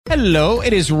Hello,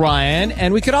 it is Ryan,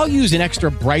 and we could all use an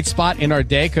extra bright spot in our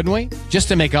day, couldn't we? Just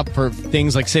to make up for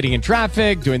things like sitting in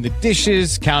traffic, doing the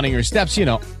dishes, counting your steps, you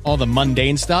know, all the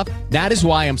mundane stuff. That is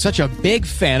why I'm such a big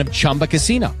fan of Chumba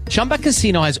Casino. Chumba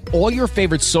Casino has all your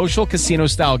favorite social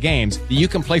casino-style games that you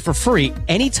can play for free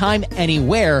anytime,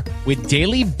 anywhere with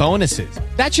daily bonuses.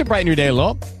 That should brighten your day a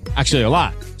little. Actually, a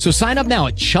lot. So sign up now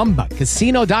at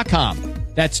ChumbaCasino.com.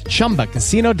 That's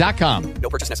ChumbaCasino.com. No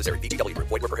purchase necessary. VGW Group.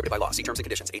 Void where prohibited by law. See terms and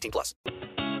conditions. 18 plus.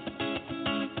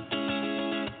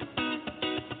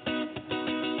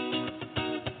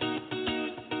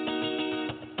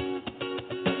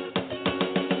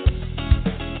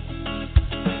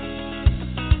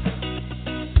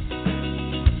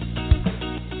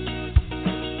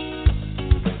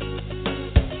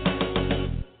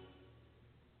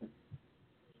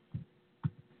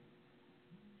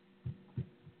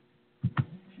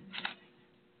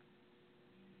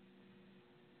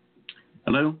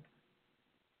 Hello?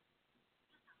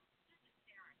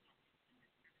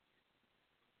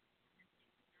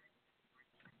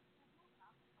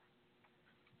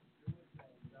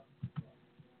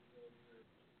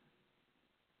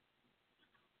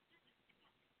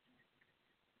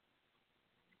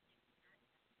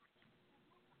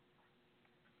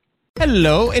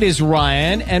 Hello, it is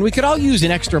Ryan, and we could all use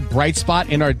an extra bright spot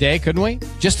in our day, couldn't we?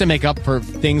 Just to make up for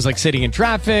things like sitting in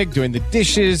traffic, doing the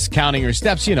dishes, counting your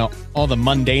steps, you know, all the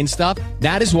mundane stuff.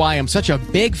 That is why I'm such a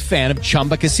big fan of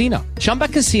Chumba Casino. Chumba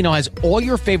Casino has all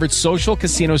your favorite social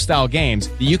casino-style games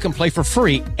that you can play for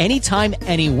free anytime,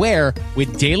 anywhere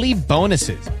with daily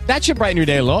bonuses. That should brighten your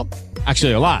day a little.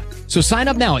 Actually, a lot. So sign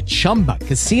up now at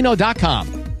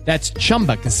ChumbaCasino.com. That's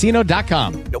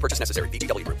ChumbaCasino.com. No purchase necessary.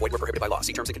 VGW Group. Void where prohibited by law.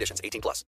 See terms and conditions. 18 plus.